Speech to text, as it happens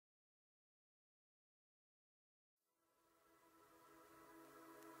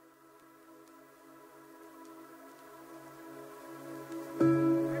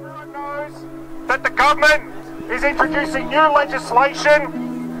that the government is introducing new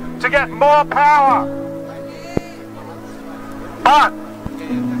legislation to get more power. But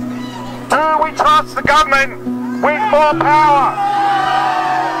do we trust the government with more power?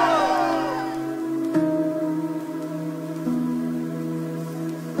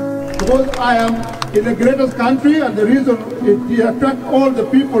 Because I am in the greatest country, and the reason it attracts all the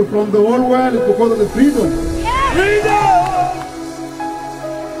people from the whole world is because of the freedom. Yes. Freedom!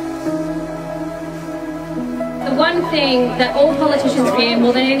 The one thing that all politicians fear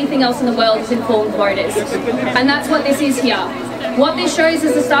more than anything else in the world is informed voters. And that's what this is here. What this shows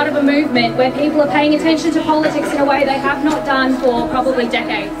is the start of a movement where people are paying attention to politics in a way they have not done for probably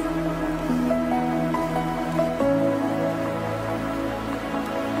decades.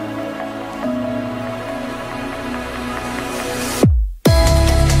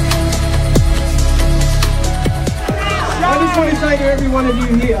 I just want to say to every one of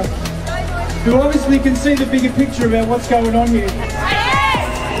you here, who obviously can see the bigger picture about what's going on here.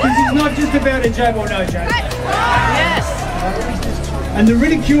 This is not just about a jab or no jab. And the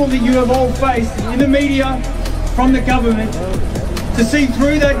ridicule that you have all faced in the media, from the government, to see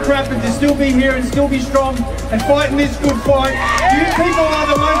through that crap and to still be here and still be strong and fighting this good fight, you people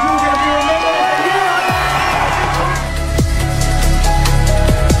are the ones who are going to be remembered.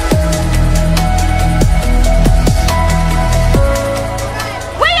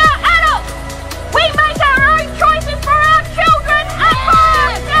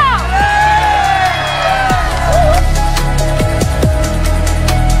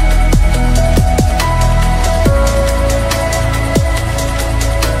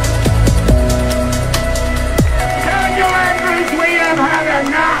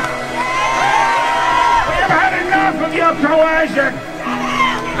 Coercion.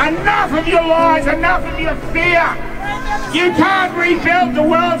 Enough of your lies, enough of your fear. You can't rebuild the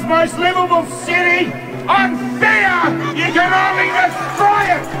world's most livable city on fear. You can only destroy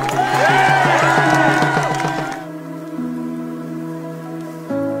it.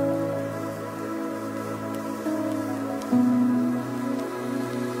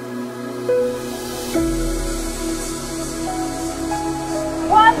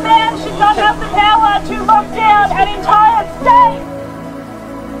 One man should not have the power to lock down an entire state.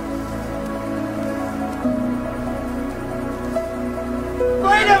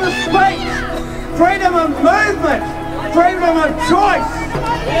 Freedom of speech, freedom of movement, freedom of choice.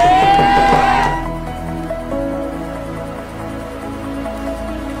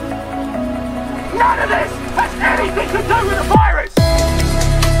 None of this has anything to do with the virus.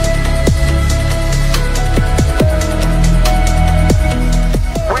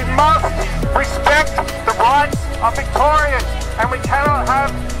 We must respect the rights of Victorians, and we cannot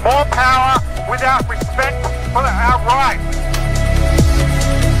have more power without respect for our rights.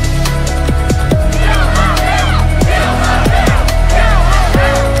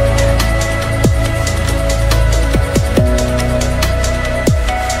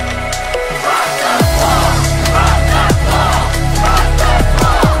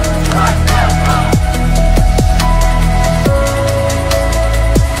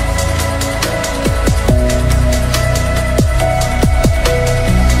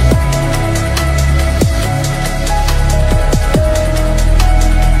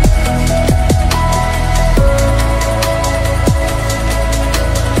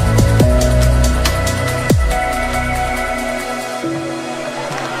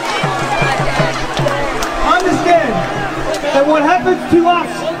 That what happens to us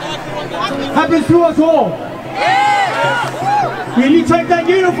happens to us all. When you take that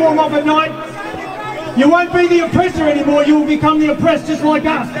uniform off at night, you won't be the oppressor anymore, you will become the oppressed just like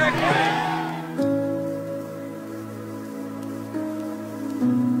us.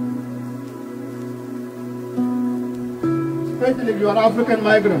 Especially if you are African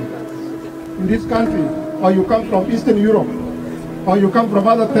migrant in this country, or you come from Eastern Europe, or you come from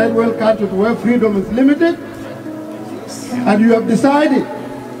other third world countries where freedom is limited, and you have decided,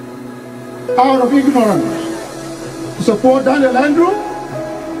 out of ignorance, to support Daniel Andrew,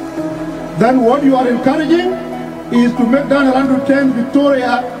 then what you are encouraging is to make Daniel Andrew turn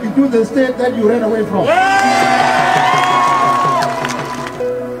Victoria into the state that you ran away from.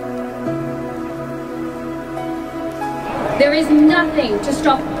 There is nothing to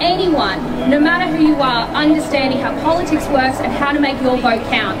stop anyone, no matter who you are, understanding how politics works and how to make your vote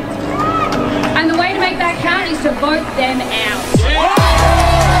count. And the way to make that count is to vote them out.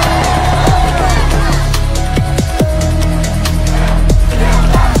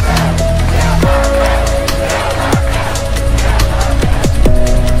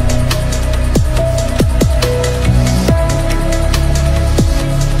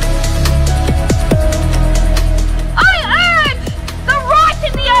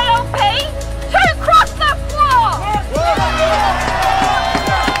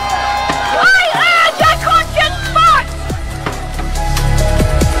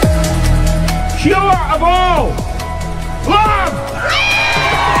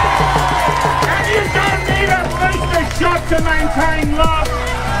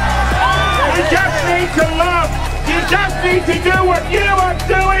 need to do what you are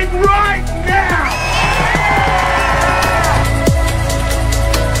doing right now.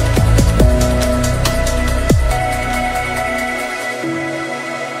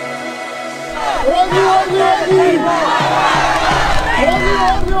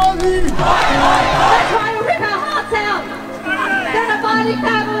 They're trying to rip our hearts out. They're dividing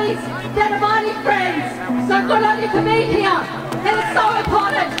families. They're dividing friends. So good on you to be here. And it's so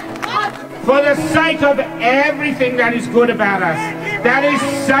important. For the sake of everything that is good about us, that is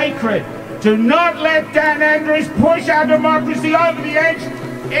sacred, do not let Dan Andrews push our democracy over the edge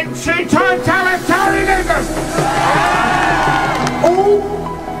into totalitarianism. All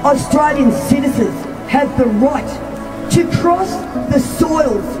Australian citizens have the right to cross the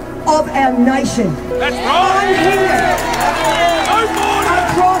soils of our nation. That's right.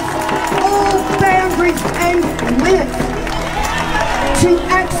 Across all boundaries and limits to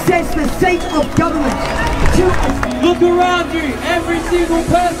access the seat of government. Look around you, every single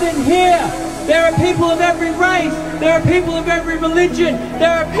person here. There are people of every race, there are people of every religion,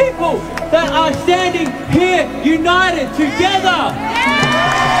 there are people that are standing here united together.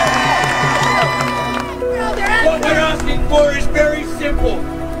 What we're asking for is very simple.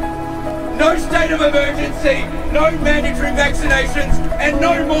 No state of emergency, no mandatory vaccinations, and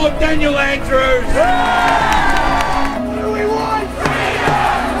no more Daniel Andrews. Do we want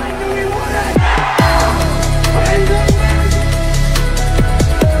freedom? Do we want it?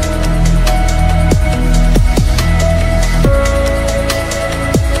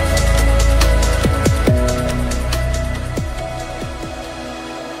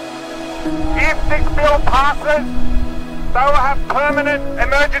 If this bill passes, they will have permanent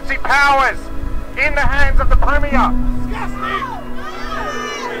emergency powers in the hands of the Premier.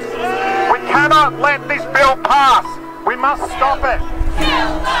 We cannot let this bill pass. We must stop it.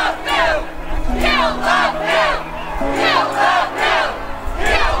 Kill the bill! Kill the bill!